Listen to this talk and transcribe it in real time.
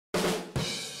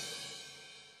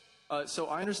So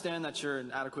I understand that you're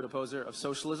an adequate opposer of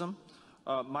socialism.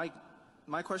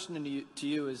 My question to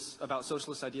you is about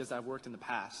socialist ideas that have worked in the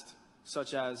past,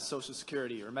 such as Social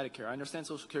Security or Medicare. I understand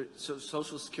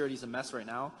Social Security is a mess right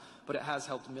now, but it has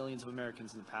helped millions of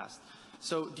Americans in the past.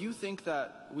 So do you think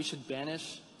that we should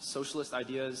banish socialist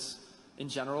ideas in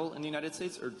general in the United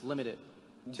States, or limit it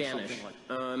to Banish.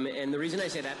 something like and the reason I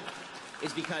say that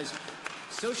is because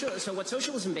so what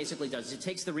socialism basically does is it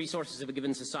takes the resources of a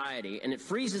given society and it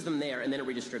freezes them there and then it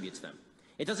redistributes them.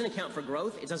 It doesn't account for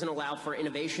growth. It doesn't allow for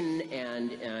innovation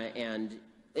and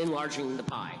enlarging the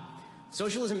pie.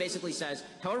 Socialism basically says,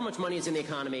 however much money is in the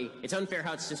economy, it's unfair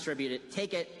how it's distributed,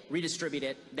 take it, redistribute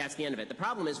it, that's the end of it. The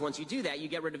problem is once you do that, you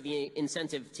get rid of the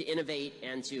incentive to innovate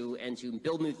and to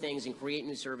build new things and create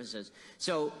new services.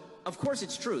 So, of course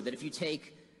it's true that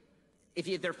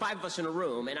if there are 5 of us in a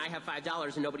room and I have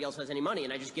 $5 and nobody else has any money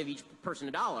and I just give each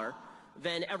person $1,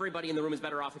 then everybody in the room is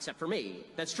better off except for me.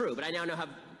 That's true, but I now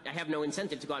have no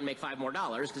incentive to go out and make $5 more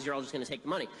because you're all just going to take the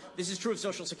money. This is true of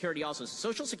Social Security also. So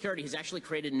Social Security has actually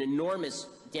created an enormous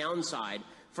downside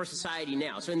for society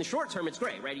now. So in the short term, it's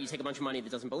great, right? You take a bunch of money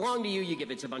that doesn't belong to you, you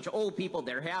give it to a bunch of old people,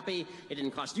 they're happy. It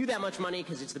didn't cost you that much money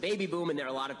because it's the baby boom and there are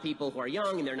a lot of people who are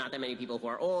young and there are not that many people who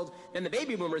are old. Then the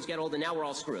baby boomers get old and now we're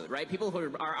all screwed, right? People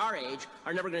who are our age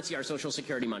are never going to see our Social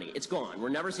Security money. It's gone. We're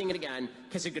never seeing it again.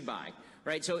 Kiss it goodbye,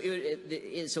 right? So,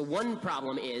 so one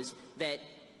problem is that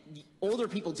older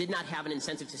people did not have an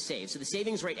incentive to save. So the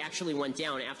savings rate actually went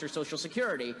down after Social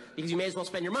Security because you may as well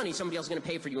spend your money. Somebody else is going to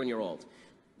pay for you when you're old.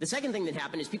 The second thing that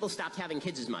happened is people stopped having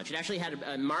kids as much. It actually had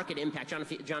a market impact.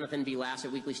 Jonathan V. Lass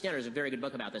at Weekly Standard has a very good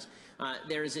book about this.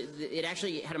 It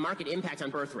actually had a market impact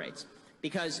on birth rates.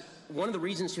 Because one of the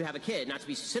reasons to have a kid, not to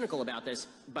be cynical about this,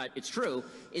 but it's true,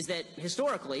 is that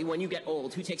historically, when you get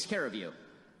old, who takes care of you?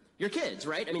 Your kids,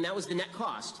 right? I mean, that was the net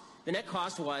cost. The net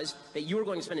cost was that you were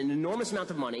going to spend an enormous amount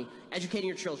of money educating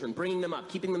your children, bringing them up,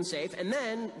 keeping them safe, and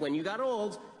then, when you got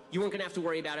old, you weren't going to have to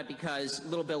worry about it because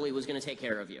little Billy was going to take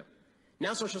care of you.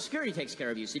 Now Social Security takes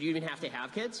care of you, so do you even have to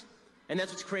have kids? And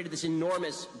that's what's created this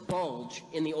enormous bulge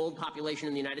in the old population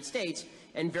in the United States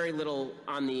and very little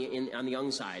on the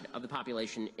young side of the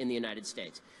population in the United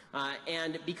States.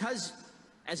 And because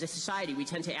as a society we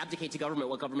tend to abdicate to government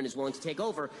what government is willing to take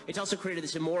over, it's also created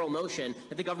this immoral notion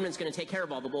that the government's going to take care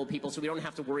of all the old people so we don't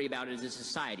have to worry about it as a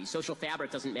society. Social fabric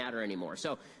doesn't matter anymore.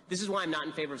 So this is why I'm not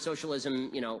in favor of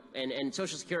socialism, you know, and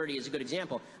Social Security is a good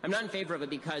example. I'm not in favor of it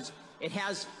because it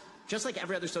has, just like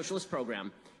every other socialist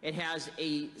program, it has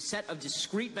a set of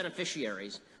discrete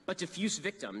beneficiaries but diffuse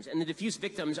victims, and the diffuse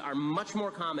victims are much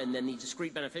more common than the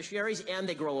discrete beneficiaries, and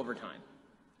they grow over time.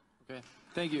 Okay,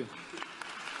 thank you.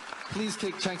 Please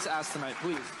kick Chenk's ass tonight,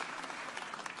 please.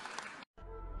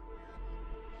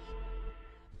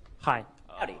 Hi.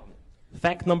 Howdy.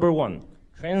 Fact number 1.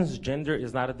 Transgender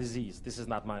is not a disease. This is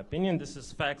not my opinion. This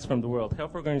is facts from the World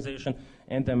Health Organization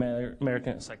and the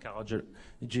American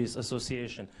Psychologists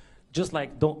Association. Just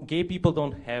like gay people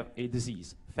don't have a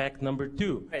disease. Fact number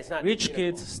 2. Rich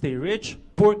kids stay rich,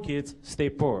 poor kids stay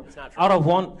poor. It's not true. Out of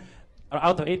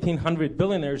 1,800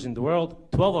 billionaires in the world,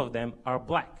 12 of them are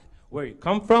black. Where you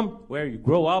come from, where you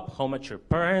grow up, how much your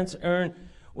parents earn,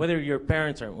 whether your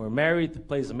parents were married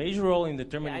plays a major role in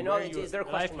determining where you is there a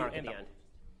question mark at the end?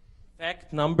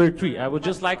 Fact number 3. I would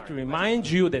just like to remind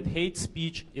you that hate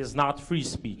speech is not free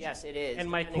speech. Yes, it is. And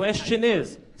my question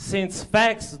is, since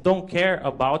facts don't care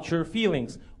about your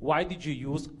feelings, why did you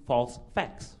use false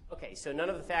facts? Okay, so none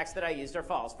of the facts that I used are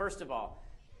false. First of all,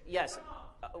 yes.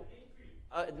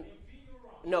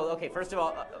 No, okay, first of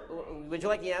all, would you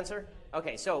like the answer?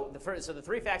 Okay, so the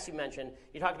 3 facts you mentioned,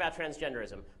 you talked about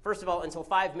transgenderism. First of all, until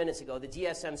 5 minutes ago, the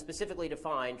DSM specifically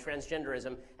defined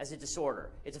transgenderism as a disorder.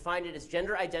 It defined it as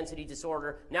gender identity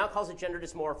disorder, now calls it gender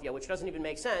dysmorphia, which doesn't even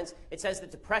make sense. It says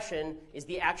that depression is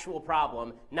the actual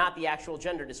problem, not the actual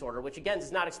gender disorder, which again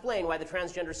does not explain why the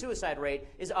transgender suicide rate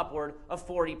is upward of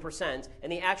 40%,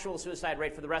 and the actual suicide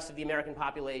rate for the rest of the American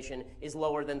population is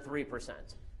lower than 3%.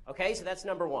 Okay, so that's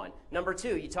number 1. Number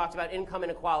 2, you talked about income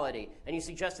inequality, and you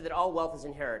suggested that all wealth is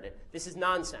inherited. This is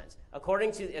nonsense.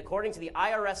 According to the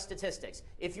IRS statistics,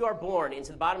 if you are born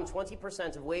into the bottom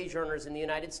 20% of wage earners in the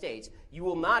United States, you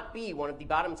will not be one of the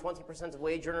bottom 20% of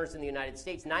wage earners in the United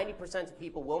States. 90% of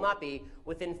people will not be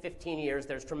within 15 years.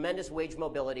 There's tremendous wage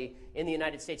mobility in the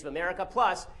United States of America.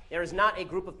 Plus, there is not a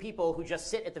group of people who just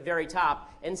sit at the very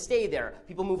top and stay there.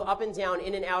 People move up and down,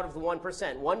 in and out of the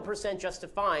 1%. 1% just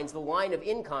defines the line of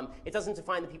income. It doesn't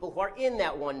define the people who are in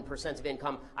that 1% of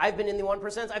income. I've been in the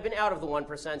 1%. I've been out of the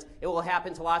 1%. It will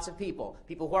happen to lots of people.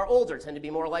 People who are older tend to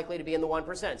be more likely to be in the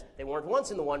 1%. They weren't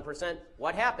once in the 1%.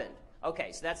 What happened?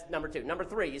 Okay, so that's number two. Number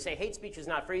three, you say hate speech is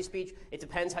not free speech. It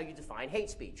depends how you define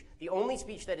hate speech. The only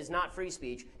speech that is not free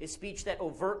speech is speech that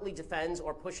overtly defends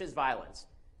or pushes violence.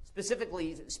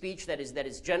 Specifically, speech that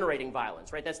is generating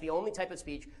violence, right? That's the only type of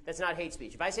speech that's not hate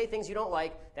speech. If I say things you don't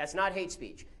like, that's not hate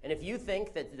speech. And if you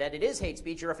think that it is hate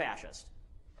speech, you're a fascist.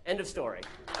 End of story.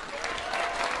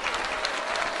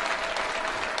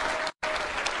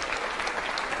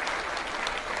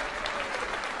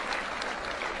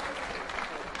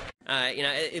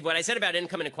 What I said about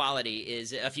income inequality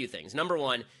is a few things. Number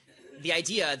one, the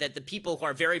idea that the people who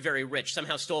are very, very rich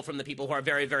somehow stole from the people who are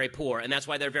very, very poor, and that's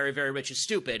why they're very, very rich is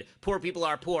stupid. Poor people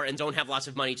are poor and don't have lots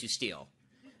of money to steal.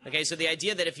 Okay, so the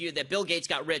idea that Bill Gates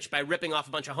got rich by ripping off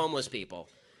a bunch of homeless people.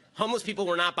 Homeless people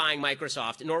were not buying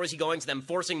Microsoft, nor was he going to them,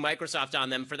 forcing Microsoft on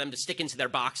them for them to stick into their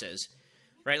boxes.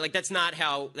 Right? Like that's not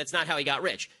how he got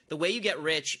rich. The way you get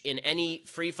rich in any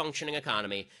free functioning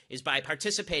economy is by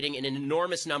participating in an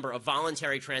enormous number of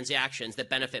voluntary transactions that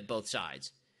benefit both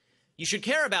sides. You should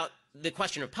care about the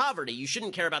question of poverty. You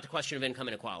shouldn't care about the question of income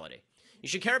inequality. You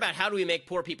should care about how do we make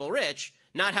poor people rich,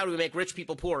 not how do we make rich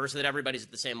people poorer so that everybody's at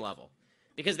the same level.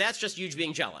 Because that's just you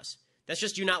being jealous. That's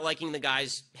just you not liking the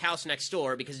guy's house next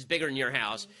door because it's bigger than your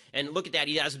house. And look at that,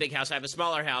 he has a big house, I have a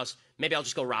smaller house, maybe I'll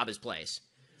just go rob his place.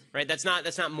 Right? That's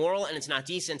not moral, and it's not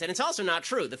decent, and it's also not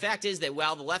true. The fact is that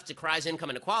while the left decries income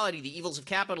inequality, the evils of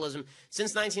capitalism,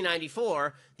 since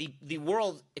 1994, the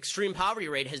world extreme poverty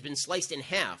rate has been sliced in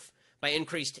half by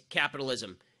increased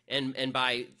capitalism and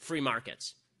by free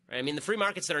markets. Right? I mean, the free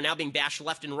markets that are now being bashed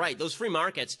left and right, those free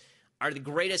markets are the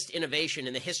greatest innovation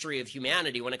in the history of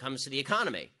humanity when it comes to the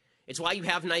economy. It's why you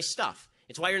have nice stuff.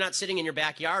 It's why you're not sitting in your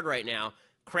backyard right now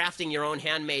crafting your own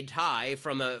handmade tie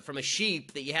from a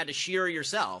sheep that you had to shear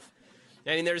yourself.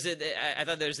 I mean, I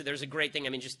thought there's a great thing. I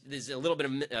mean, just there's a little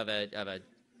bit of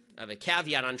a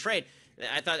caveat on trade.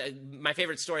 I thought my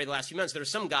favorite story of the last few months, there was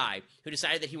some guy who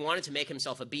decided that he wanted to make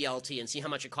himself a BLT and see how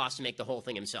much it cost to make the whole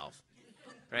thing himself,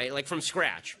 right? Like from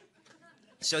scratch.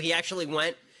 So he actually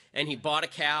went and he bought a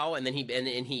cow, and then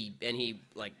he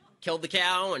like killed the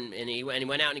cow, and he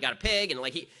went out and he got a pig, and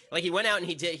he went out and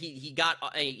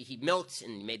he milked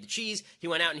and he made the cheese. He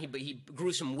went out and he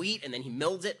grew some wheat, and then he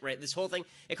milled it. Right, this whole thing,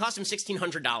 it cost him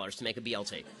 $1,600 to make a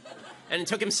BLT, and it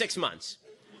took him 6 months.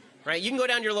 Right, you can go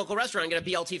down to your local restaurant and get a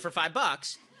BLT for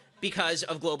 $5 because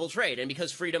of global trade and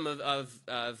because freedom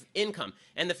of income.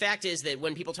 And the fact is that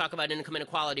when people talk about income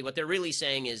inequality, what they're really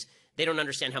saying is they don't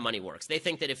understand how money works. They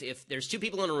think that if there's two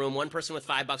people in a room, one person with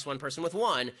 $5, one person with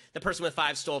 $1, the person with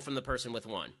 5 stole from the person with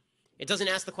 1. It doesn't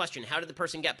ask the question, how did the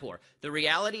person get poor? The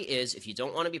reality is, if you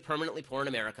don't want to be permanently poor in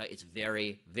America, it's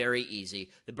very, very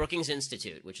easy. The Brookings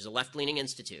Institute, which is a left-leaning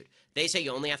institute, they say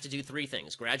you only have to do 3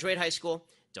 things. Graduate high school,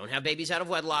 don't have babies out of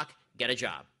wedlock, get a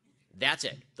job. That's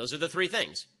it. Those are the 3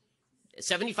 things.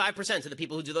 75% of the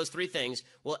people who do those 3 things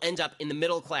will end up in the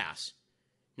middle class.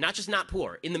 Not just not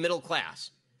poor, in the middle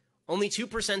class. Only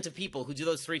 2% of people who do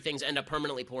those 3 things end up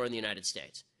permanently poor in the United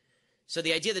States. So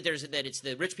the idea that it's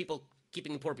the rich people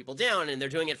keeping the poor people down and they're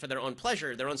doing it for their own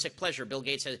pleasure, their own sick pleasure. Bill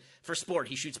Gates says for sport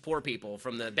he shoots poor people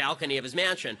from the balcony of his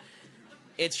mansion.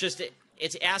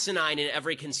 It's asinine in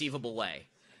every conceivable way.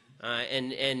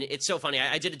 And it's so funny.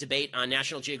 I did a debate on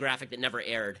National Geographic that never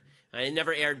aired. It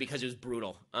never aired because it was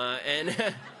brutal. And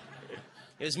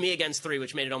it was me against 3,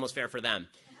 which made it almost fair for them.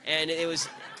 And it was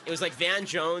like Van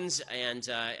Jones, and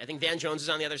I think Van Jones is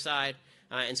on the other side,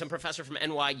 and some professor from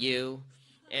NYU,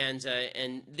 and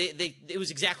it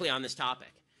was exactly on this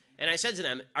topic. And I said to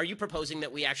them, are you proposing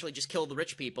that we actually just kill the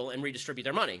rich people and redistribute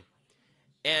their money?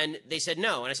 And they said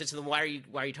no. And I said to them, why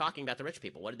are you talking about the rich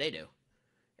people? What did they do?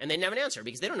 And they didn't have an answer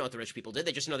because they don't know what the rich people did.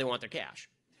 They just know they want their cash.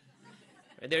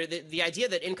 The idea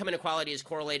that income inequality is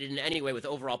correlated in any way with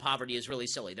overall poverty is really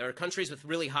silly. There are countries with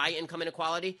really high income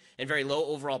inequality and very low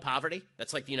overall poverty.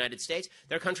 That's like the United States.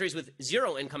 There are countries with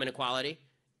 0 income inequality,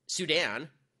 Sudan,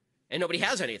 and nobody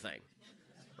has anything.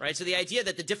 Right? So the idea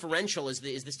that the differential is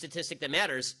the statistic that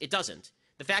matters, it doesn't.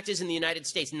 The fact is, in the United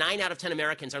States, 9 out of 10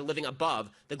 Americans are living above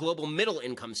the global middle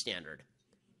income standard.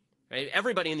 Right?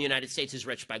 Everybody in the United States is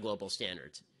rich by global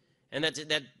standards. And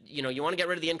you want to get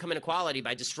rid of the income inequality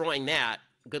by destroying that.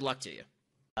 Good luck to you.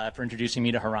 For introducing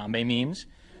me to Harambe memes.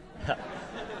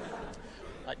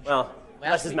 Well,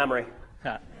 that's his memory.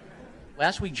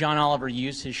 Last week, John Oliver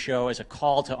used his show as a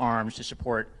call to arms to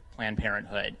support Planned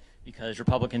Parenthood because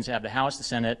Republicans have the House, the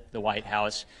Senate, the White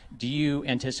House. Do you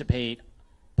anticipate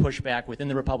pushback within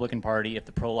the Republican Party if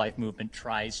the pro-life movement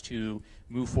tries to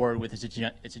move forward with its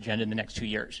agenda in the next 2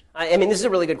 years? I mean, this is a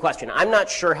really good question. I'm not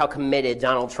sure how committed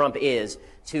Donald Trump is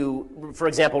to, for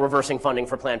example, reversing funding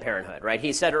for Planned Parenthood, right?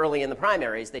 He said early in the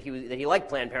primaries that he liked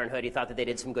Planned Parenthood. He thought that they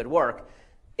did some good work.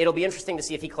 it'll be interesting to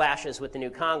see if he clashes with the new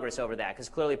Congress over that, because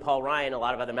clearly Paul Ryan and a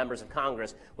lot of other members of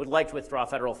Congress would like to withdraw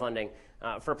federal funding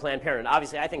for Planned Parenthood.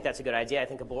 Obviously, I think that's a good idea. I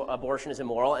think abortion is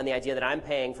immoral, and the idea that I'm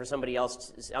paying for somebody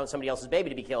else's baby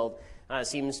to be killed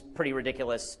seems pretty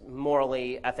ridiculous,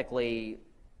 morally, ethically,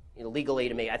 legally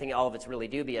to me. I think all of it's really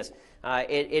dubious.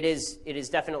 It is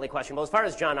definitely questionable. As far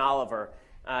as John Oliver,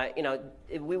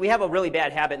 we have a really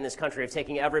bad habit in this country of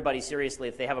taking everybody seriously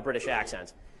if they have a British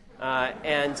accent.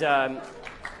 And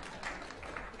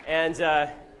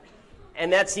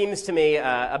that seems to me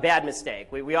a bad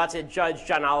mistake. We ought to judge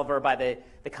John Oliver by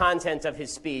the content of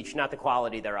his speech, not the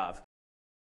quality thereof.